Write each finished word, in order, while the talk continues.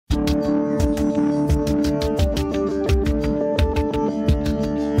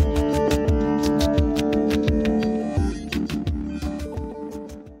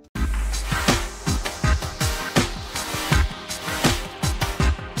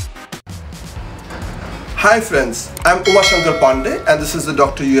Hi friends, I'm Shankar Pandey and this is the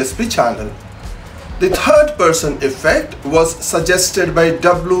Dr. USP channel. The third person effect was suggested by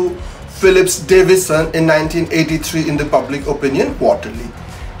Phillips Davison in 1983 in the Public Opinion Quarterly.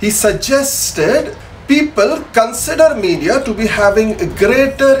 He suggested people consider media to be having a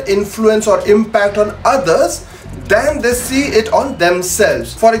greater influence or impact on others than they see it on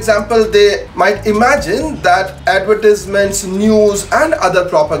themselves. For example, they might imagine that advertisements, news and other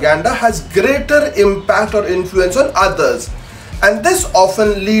propaganda has greater impact or influence on others, and this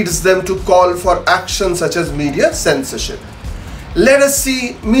often leads them to call for action such as media censorship. Let us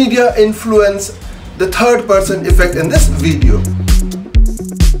see media influence, the third person effect in this video.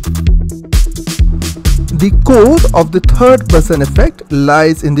 The cause of the third person effect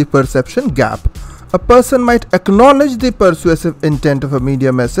lies in the perception gap. A person might acknowledge the persuasive intent of a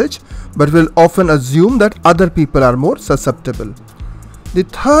media message, but will often assume that other people are more susceptible. The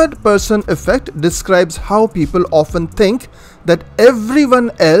third person effect describes how people often think that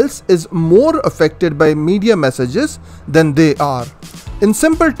everyone else is more affected by media messages than they are. In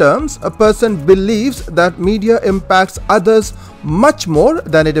simple terms, a person believes that media impacts others much more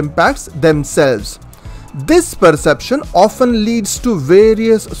than it impacts themselves. This perception often leads to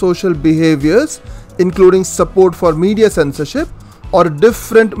various social behaviors, including support for media censorship or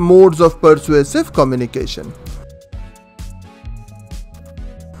different modes of persuasive communication.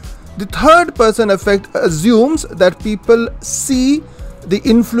 The third person effect assumes that people see the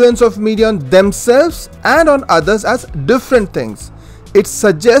influence of media on themselves and on others as different things. It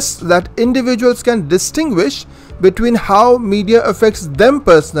suggests that individuals can distinguish between how media affects them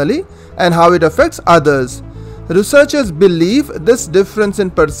personally and how it affects others. Researchers believe this difference in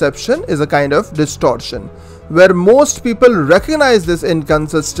perception is a kind of distortion, where most people recognize this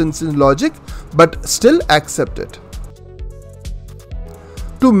inconsistency in logic but still accept it.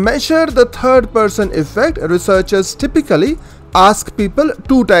 To measure the third person effect, researchers typically ask people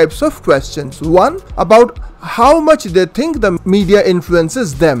two types of questions. One, about how much they think the media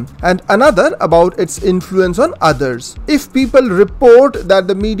influences them, and another about its influence on others. If people report that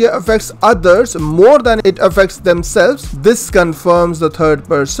the media affects others more than it affects themselves, this confirms the third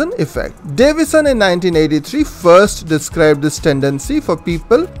person effect. Davison in 1983 first described this tendency for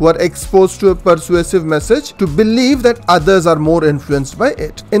people who are exposed to a persuasive message to believe that others are more influenced by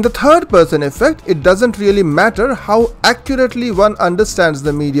it. In the third person effect, it doesn't really matter how accurately one understands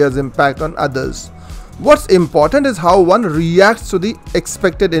the media's impact on others. What's important is how one reacts to the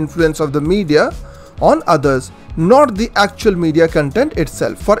expected influence of the media on others, not the actual media content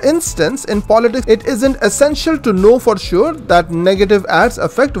itself. For instance, in politics, it isn't essential to know for sure that negative ads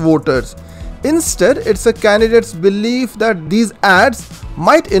affect voters. Instead, it's a candidate's belief that these ads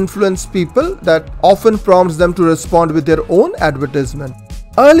might influence people that often prompts them to respond with their own advertisement.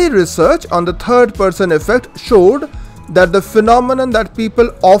 Early research on the third person effect showed that the phenomenon that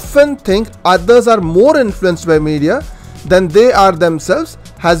people often think others are more influenced by media than they are themselves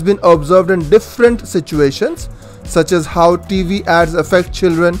has been observed in different situations, such as how TV ads affect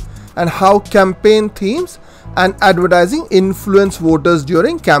children and how campaign themes and advertising influence voters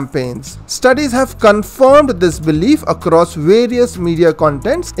during campaigns. Studies have confirmed this belief across various media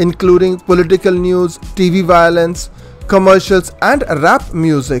contents, including political news, TV violence, commercials, and rap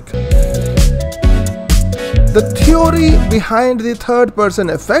music. The theory behind the third person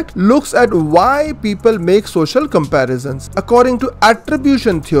effect looks at why people make social comparisons. According to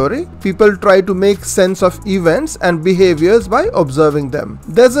attribution theory, people try to make sense of events and behaviors by observing them.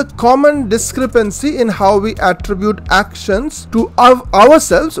 There's a common discrepancy in how we attribute actions to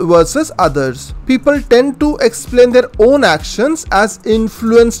ourselves versus others. People tend to explain their own actions as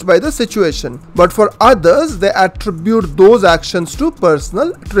influenced by the situation, but for others, they attribute those actions to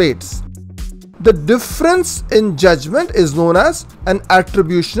personal traits. The difference in judgment is known as an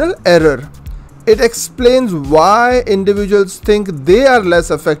attributional error. It explains why individuals think they are less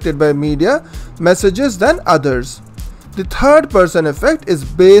affected by media messages than others. The third person effect is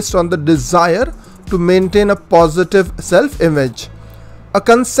based on the desire to maintain a positive self-image, a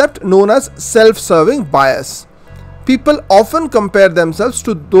concept known as self-serving bias. People often compare themselves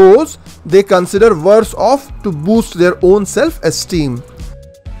to those they consider worse off to boost their own self-esteem.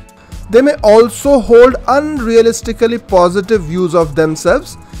 They may also hold unrealistically positive views of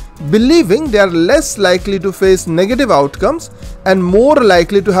themselves, believing they are less likely to face negative outcomes and more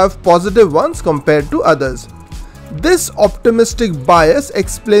likely to have positive ones compared to others. This optimistic bias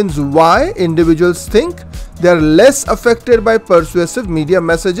explains why individuals think they are less affected by persuasive media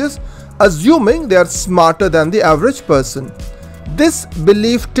messages, assuming they are smarter than the average person. This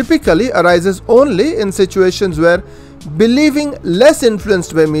belief typically arises only in situations where believing less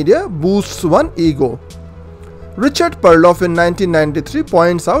influenced by media boosts one's ego. Richard Perloff in 1993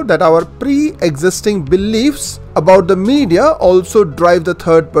 points out that our pre-existing beliefs about the media also drive the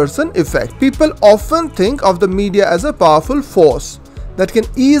third-person effect. People often think of the media as a powerful force that can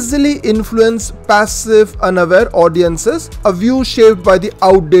easily influence passive, unaware audiences, a view shaped by the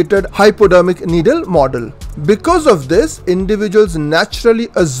outdated hypodermic needle model. Because of this, individuals naturally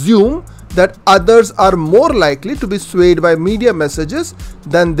assume that others are more likely to be swayed by media messages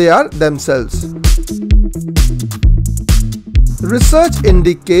than they are themselves. Research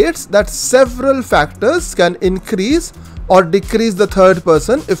indicates that several factors can increase or decrease the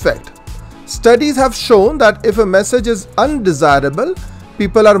third-person effect. Studies have shown that if a message is undesirable,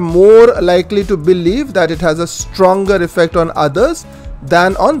 people are more likely to believe that it has a stronger effect on others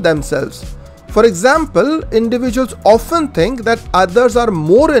than on themselves. For example, individuals often think that others are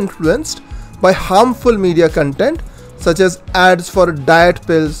more influenced by harmful media content, such as ads for diet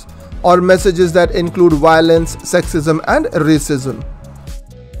pills or messages that include violence, sexism, and racism.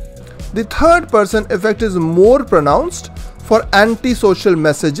 The third-person effect is more pronounced for anti-social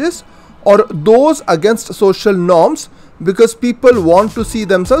messages or those against social norms because people want to see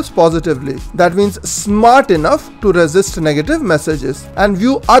themselves positively. That means smart enough to resist negative messages and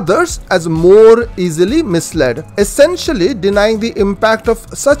view others as more easily misled. Essentially, denying the impact of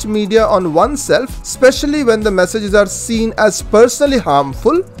such media on oneself, especially when the messages are seen as personally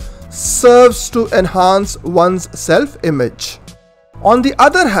harmful, serves to enhance one's self-image. On the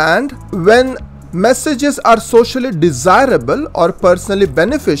other hand, when messages are socially desirable or personally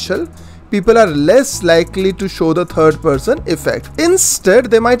beneficial, people are less likely to show the third-person effect.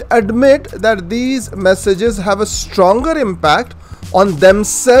 Instead, they might admit that these messages have a stronger impact on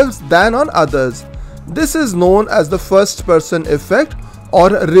themselves than on others. This is known as the first-person effect or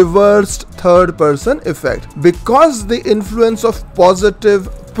reversed third-person effect. Because the influence of positive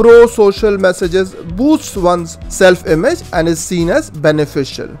pro-social messages boosts one's self-image and is seen as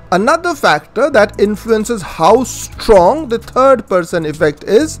beneficial. Another factor that influences how strong the third-person effect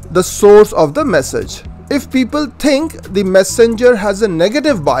is the source of the message. If people think the messenger has a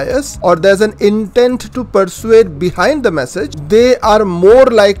negative bias or there's an intent to persuade behind the message, they are more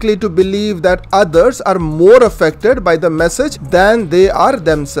likely to believe that others are more affected by the message than they are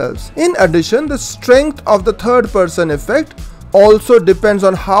themselves. In addition, the strength of the third-person effect also depends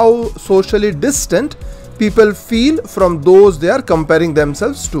on how socially distant people feel from those they are comparing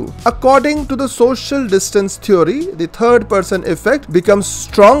themselves to. According to the social distance theory, the third-person effect becomes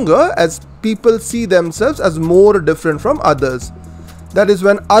stronger as people see themselves as more different from others. That is,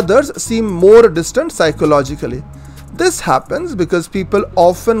 when others seem more distant psychologically. This happens because people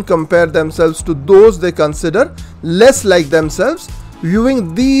often compare themselves to those they consider less like themselves,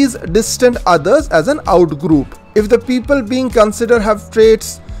 viewing these distant others as an outgroup. If the people being considered have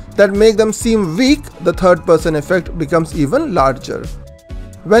traits that make them seem weak, the third-person effect becomes even larger.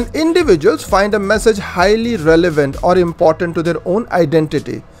 When individuals find a message highly relevant or important to their own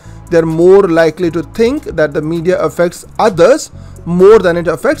identity, they are more likely to think that the media affects others more than it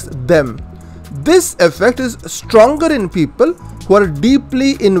affects them. This effect is stronger in people who are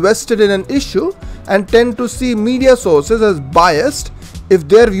deeply invested in an issue and tend to see media sources as biased if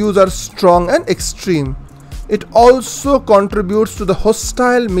their views are strong and extreme. It also contributes to the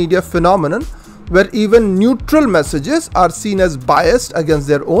hostile media phenomenon where even neutral messages are seen as biased against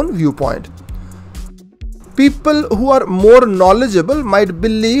their own viewpoint. People who are more knowledgeable might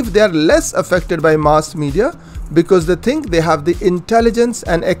believe they are less affected by mass media because they think they have the intelligence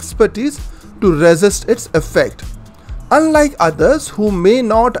and expertise to resist its effect, unlike others who may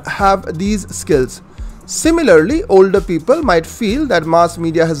not have these skills. Similarly, older people might feel that mass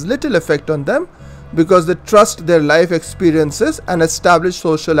media has little effect on them because they trust their life experiences and established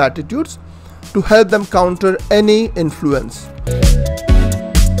social attitudes to help them counter any influence.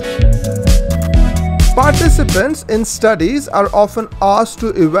 Participants in studies are often asked to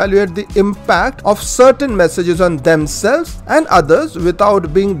evaluate the impact of certain messages on themselves and others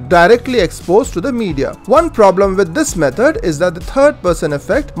without being directly exposed to the media. One problem with this method is that the third-person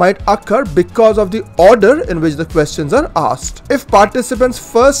effect might occur because of the order in which the questions are asked. If participants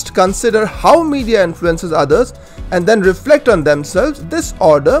first consider how media influences others and then reflect on themselves, this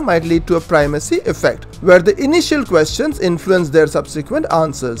order might lead to a primacy effect, where the initial questions influence their subsequent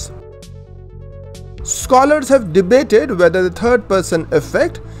answers. Scholars have debated whether the third-person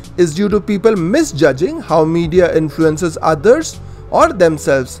effect is due to people misjudging how media influences others or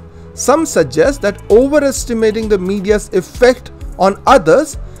themselves. Some suggest that overestimating the media's effect on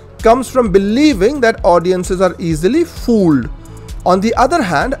others comes from believing that audiences are easily fooled. On the other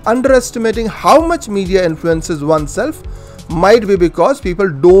hand, underestimating how much media influences oneself might be because people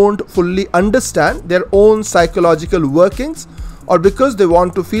don't fully understand their own psychological workings, or because they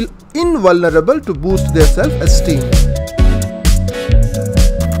want to feel invulnerable to boost their self-esteem.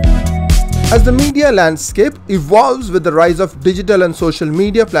 As the media landscape evolves with the rise of digital and social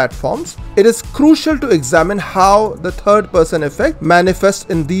media platforms, it is crucial to examine how the third-person effect manifests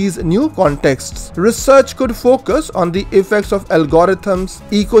in these new contexts. Research could focus on the effects of algorithms,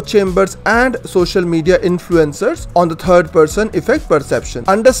 echo chambers, and social media influencers on the third-person effect perception.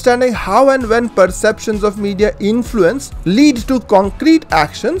 Understanding how and when perceptions of media influence lead to concrete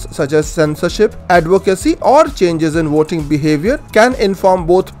actions such as censorship, advocacy, or changes in voting behavior can inform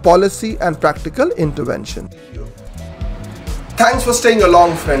both policy and practical intervention. Thanks for staying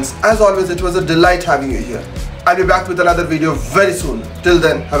along, friends. As always, it was a delight having you here. I'll be back with another video very soon. Till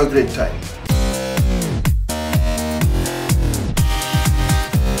then, have a great time.